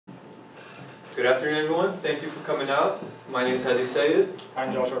Good afternoon, everyone. Thank you for coming out. My name is Hadi.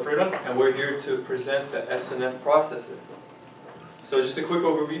 I'm Joshua Hadi. And we're here to present the SNF processor. So just a quick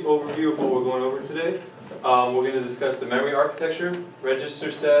overview of what we're going over today. We're going to discuss the memory architecture,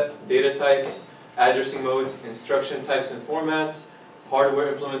 register set, data types, addressing modes, instruction types and formats,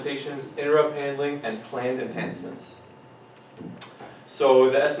 hardware implementations, interrupt handling, and planned enhancements. So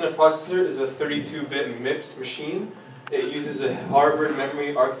the SNF processor is a 32-bit MIPS machine. It uses a Harvard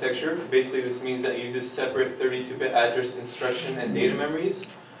memory architecture. Basically, this means that it uses separate 32-bit address, instruction, and data memories.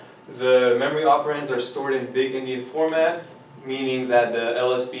 The memory operands are stored in big Indian format, meaning that the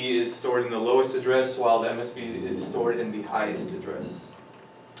LSB is stored in the lowest address while the MSB is stored in the highest address.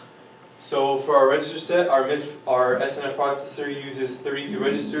 So for our register set, our SNF processor uses 32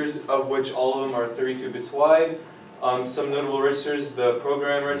 registers, of which all of them are 32 bits wide. Some notable registers: the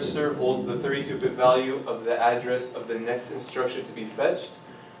program register holds the 32-bit value of the address of the next instruction to be fetched,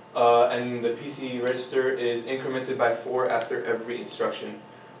 and the PC register is incremented by 4 after every instruction.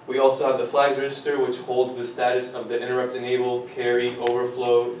 We also have the flags register, which holds the status of the interrupt enable, carry,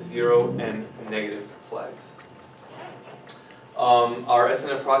 overflow, 0, and negative flags. Our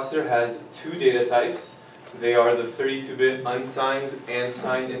SNF processor has 2 data types. They are the 32-bit unsigned and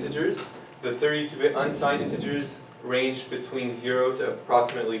signed integers. The 32-bit unsigned integers range between 0 to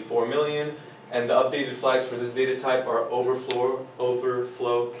approximately 4 million, and the updated flags for this data type are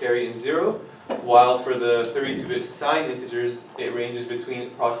overflow, carry, and 0, while for the 32-bit signed integers, it ranges between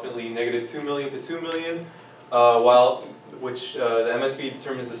approximately negative 2 million to 2 million, which the MSB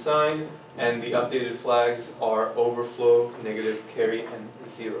determines the sign, and the updated flags are overflow, negative, carry, and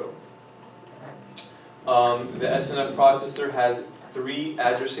 0. The SNF processor has 3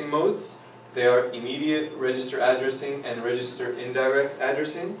 addressing modes. They are immediate register addressing and register indirect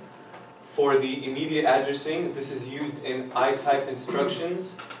addressing. For the immediate addressing, this is used in I-type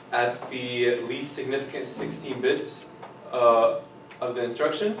instructions at the least significant 16 bits of the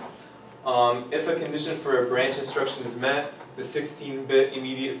instruction. If a condition for a branch instruction is met, the 16-bit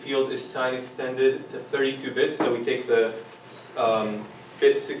immediate field is sign extended to 32 bits. So we take the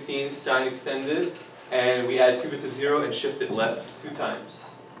bit 16 sign extended, and we add 2 bits of 0 and shift it left 2 times.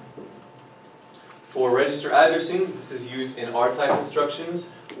 For register addressing, this is used in R-type instructions,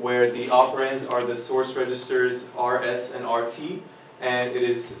 where the operands are the source registers RS and RT, and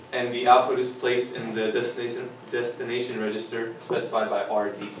the output is placed in the destination register specified by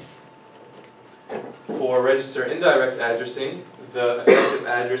RD. For register indirect addressing, the effective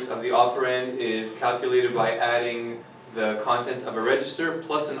address of the operand is calculated by adding the contents of a register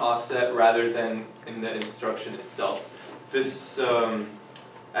plus an offset rather than in the instruction itself. This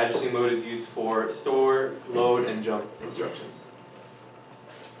addressing mode is used for store, load, and jump instructions.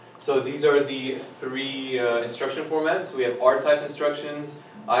 So these are the 3 instruction formats. We have R-type instructions,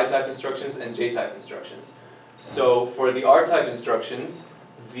 I-type instructions, and J-type instructions. So for the R-type instructions,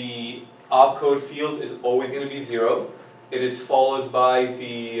 the opcode field is always going to be 0. It is followed by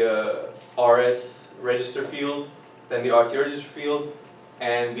the RS register field, then the RT register field,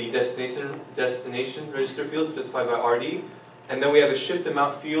 and the destination register field specified by RD. And then we have a shift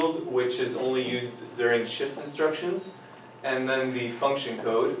amount field, which is only used during shift instructions, and then the function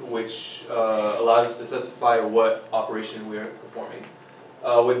code, which allows us to specify what operation we are performing.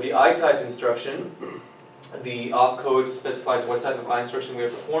 With the I-type instruction, the opcode specifies what type of I instruction we are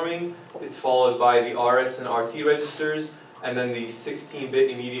performing. It's followed by the RS and RT registers, and then the 16-bit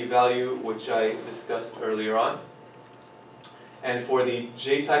immediate value, which I discussed earlier on. And for the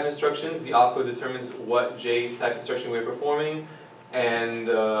J-type instructions, the opcode determines what J-type instruction we are performing, and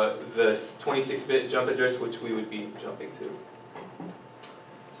the 26-bit jump address, which we would be jumping to.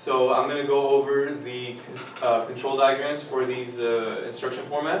 So I'm going to go over the control diagrams for these instruction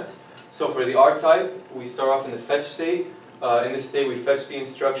formats. So for the R-type, we start off in the fetch state. In this state, we fetch the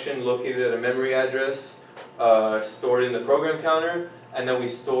instruction located at a memory address stored in the program counter, and then we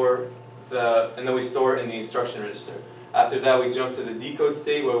store in the instruction register. After that, we jump to the decode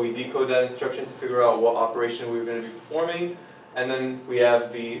state, where we decode that instruction to figure out what operation we're going to be performing. And then we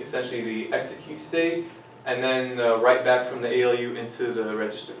have essentially the execute state, and then write back from the ALU into the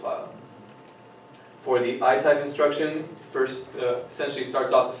register file. For the I-type instruction, first essentially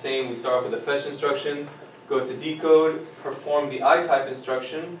starts off the same. We start off with the fetch instruction, go to decode, perform the I-type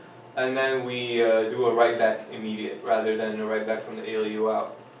instruction, and then we do a write back immediate rather than a write back from the ALU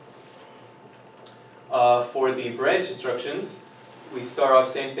out. For the branch instructions, we start off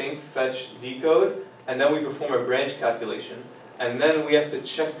same thing, fetch, decode, and then we perform a branch calculation. And then we have to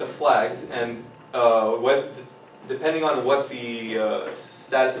check the flags, and depending on what the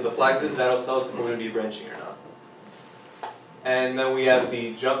status of the flags is, that'll tell us if we're going to be branching or not. And then we have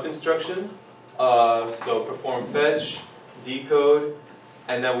the jump instruction. So perform fetch, decode,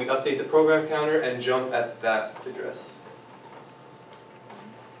 and then we update the program counter and jump at that address.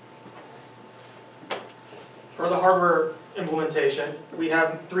 For the hardware implementation, we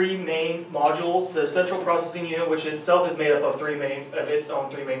have three main modules. The central processing unit, which itself is made up of its own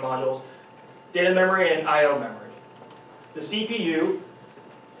three main modules: data memory and I/O memory. The CPU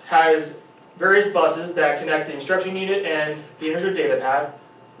has various buses that connect the instruction unit and the integer data path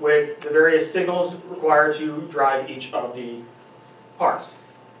with the various signals required to drive each of the parts.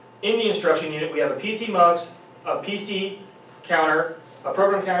 In the instruction unit, we have a PC mux, a PC counter, a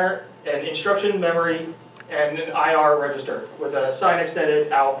program counter, an instruction memory, and an IR register with a sign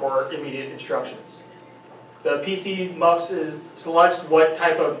extended out for immediate instructions. The PC mux selects what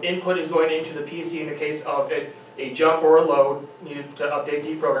type of input is going into the PC in the case of a jump or a load needed to update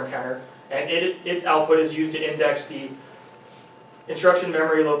the program counter, and its output is used to index the instruction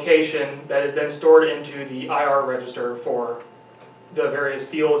memory location that is then stored into the IR register for the various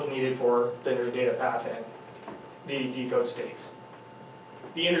fields needed for the integer data path and the decode states.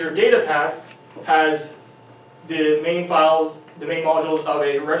 The integer data path has the main modules of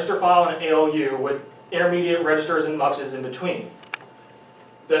a register file and an ALU with intermediate registers and muxes in between.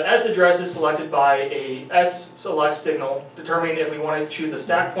 The S address is selected by a S select signal, determining if we want to choose the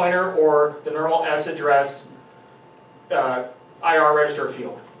stack pointer or the normal S address IR register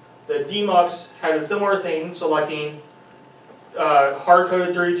field. The DMUX has a similar thing, selecting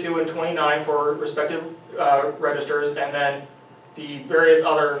hard-coded 32 and 29 for respective registers, and then the various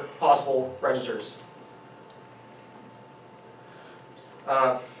other possible registers.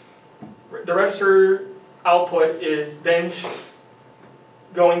 The register output is then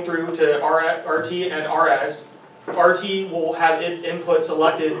going through to RT and RS. RT will have its input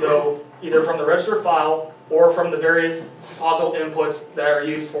selected, though, either from the register file or from the various possible inputs that are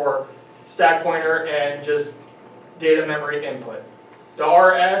used for stack pointer and just data memory input. The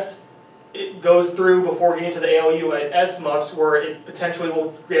RS, it goes through before getting to the ALU at SMUX, where it potentially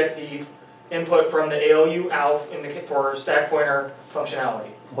will get the input from the ALU out for stack pointer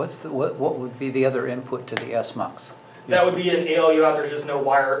functionality. What would be the other input to the SMUX? That would be an ALU out. There's just no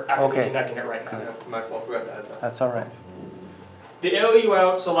wire actively connecting it right now. Yeah, my fault, forgot to add that. That's all right. The ALU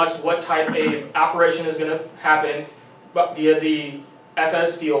out selects what type of operation is going to happen via the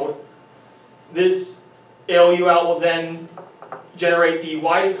FS field. This ALU out will then generate the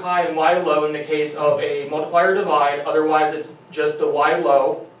Y high and Y low in the case of a multiplier divide. Otherwise, it's just the Y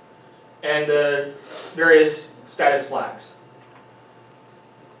low and the various status flags.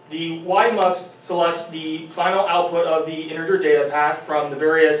 The YMUX selects the final output of the integer data path from the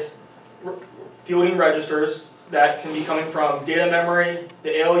various fielding registers that can be coming from data memory,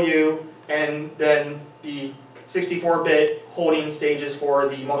 the ALU, and then the 64-bit holding stages for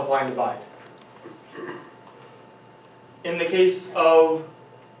the multiply and divide. In the case of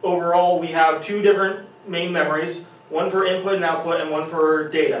overall, we have two different main memories, one for input and output and one for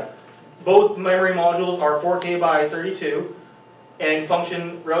data. Both memory modules are 4K by 32 and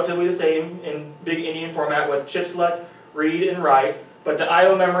function relatively the same in big Indian format with chip select, read, and write, but the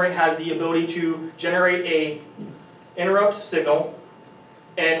I/O memory has the ability to generate a interrupt signal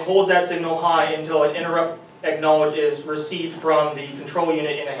and hold that signal high until an interrupt acknowledge is received from the control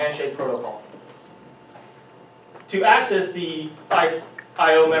unit in a handshake protocol. To access the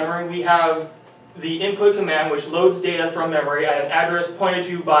I/O memory, we have the input command, which loads data from memory at an address pointed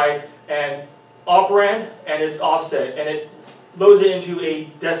to by an operand and its offset, and it loads it into a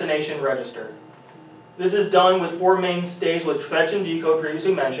destination register. This is done with four main stages, which fetch and decode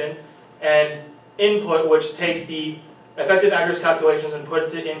previously mentioned, and input, which takes the effective address calculations and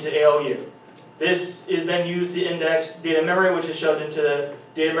puts it into ALU. This is then used to index data memory, which is shoved into the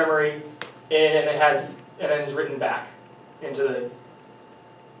data memory and then is written back into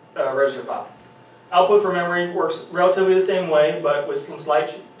the register file. Output for memory works relatively the same way, but with some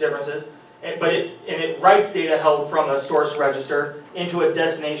slight differences. It writes data held from a source register into a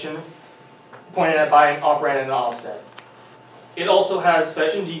destination pointed at by an operand and an offset. It also has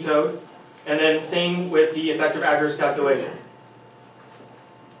fetch and decode, and then same with the effective address calculation.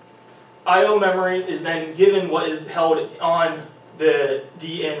 I/O memory is then given what is held on the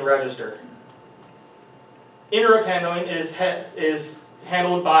DN register. Interrupt handling is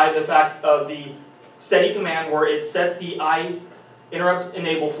handled by the fact of the SETI command, where it sets the interrupt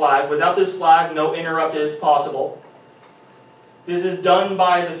enable flag. Without this flag, no interrupt is possible. This is done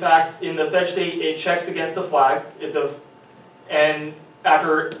by the fact in the fetch state it checks against the flag, and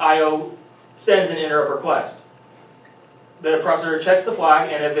after I/O sends an interrupt request. The processor checks the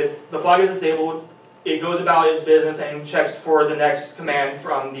flag, and if the flag is disabled, it goes about its business and checks for the next command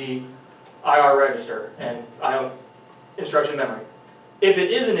from the IR register and instruction memory. If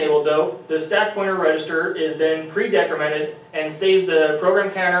it is enabled though, the stack pointer register is then pre-decremented and saves the program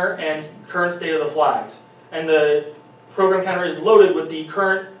counter and current state of the flags. And the program counter is loaded with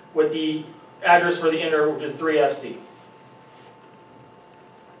the address for the interrupt, which is 3FC.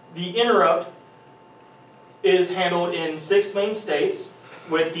 The interrupt is handled in 6 main states,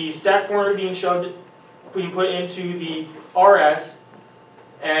 with the stack pointer being put into the RS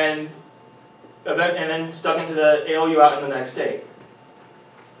and then stuck into the ALU out in the next state.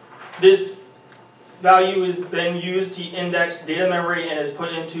 This value is then used to index data memory and is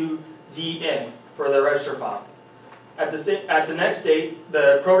put into DIN for the register file. At the next state,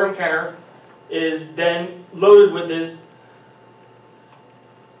 the program counter is then loaded with this.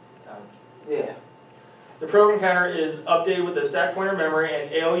 The program counter is updated with the stack pointer memory,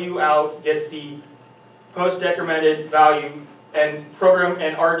 and ALU out gets the post-decremented value, and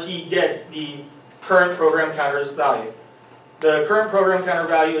RT gets the current program counter's value. The current program counter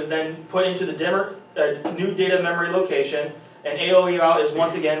value is then put into the new data memory location, and ALU out is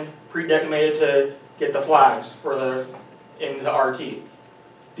once again pre-decremented to get the flags in the RT.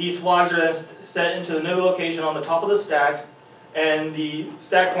 These flags are then set into the new location on the top of the stack, and the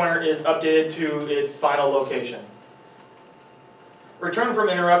stack pointer is updated to its final location. Return from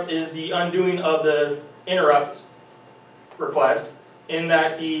interrupt is the undoing of the interrupt request, in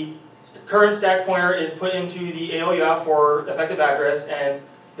that the current stack pointer is put into the ALU out for effective address, and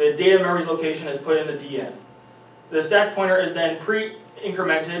the data memory's location is put into DN. The stack pointer is then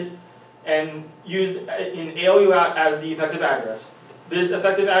pre-incremented and used in ALU out as the effective address. This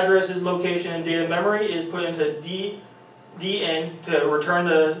effective address's location in data memory is put into DN to return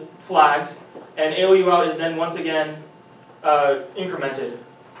the flags, and ALU out is then once again incremented.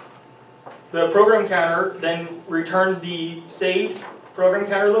 The program counter then returns the saved program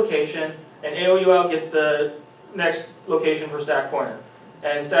counter location, and ALU out gets the next location for stack pointer,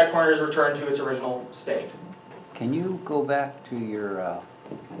 and stack pointer is returned to its original state. Can you go back to your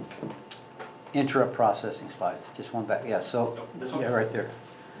interrupt processing slides? Just one back. Yeah. So This one? yeah, right there.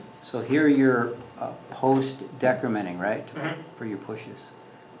 So here you're post decrementing, right? For your pushes.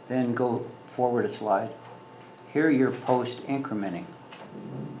 Then go forward a slide. Here you're post incrementing.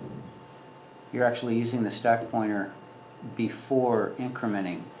 You're actually using the stack pointer before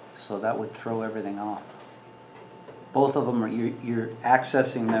incrementing, so that would throw everything off. Both of them are you're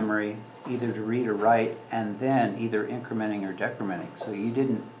accessing memory either to read or write, and then either incrementing or decrementing. So you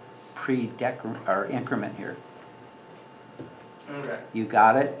didn't increment here. Okay. You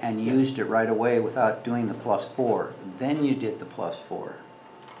got it and used it right away without doing the +4. Then you did the +4.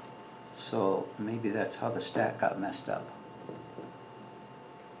 So maybe that's how the stack got messed up.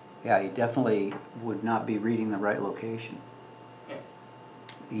 Yeah, you definitely would not be reading the right location. Yeah.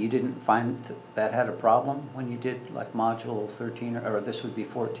 You didn't find that had a problem when you did like module 13, or this would be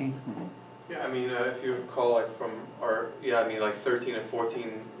 14? Yeah, I mean, if you recall, like from like 13 and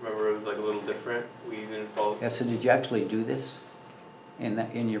 14, remember it was like a little different. We didn't follow. Yeah, so did you actually do this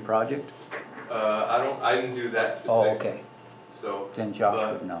in your project? I didn't do that specific. Oh, okay. So then Josh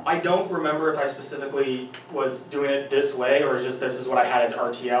would know. I don't remember if I specifically was doing it this way, or just this is what I had as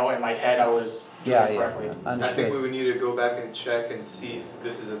RTL in my head. I was doing it correctly. Understood. I think we would need to go back and check and see if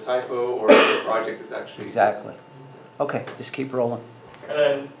this is a typo or if the project is actually Exactly. Okay, just keep rolling. And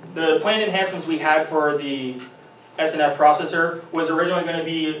then the planned enhancements we had for the SNF processor was originally going to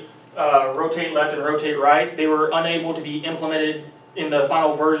be rotate left and rotate right. They were unable to be implemented in the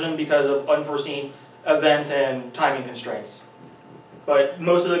final version because of unforeseen events and timing constraints. But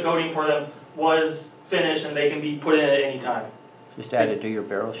most of the coding for them was finished, and they can be put in at any time. Just added to your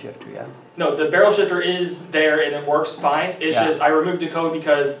barrel shifter, yeah? No, the barrel shifter is there and it works fine. It's just I removed the code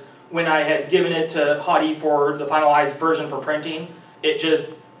because when I had given it to Hadi for the finalized version for printing, it just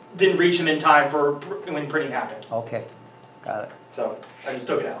didn't reach him in time for when printing happened. Okay, got it. So I just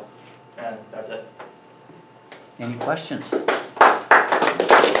took it out, and that's it. Any questions?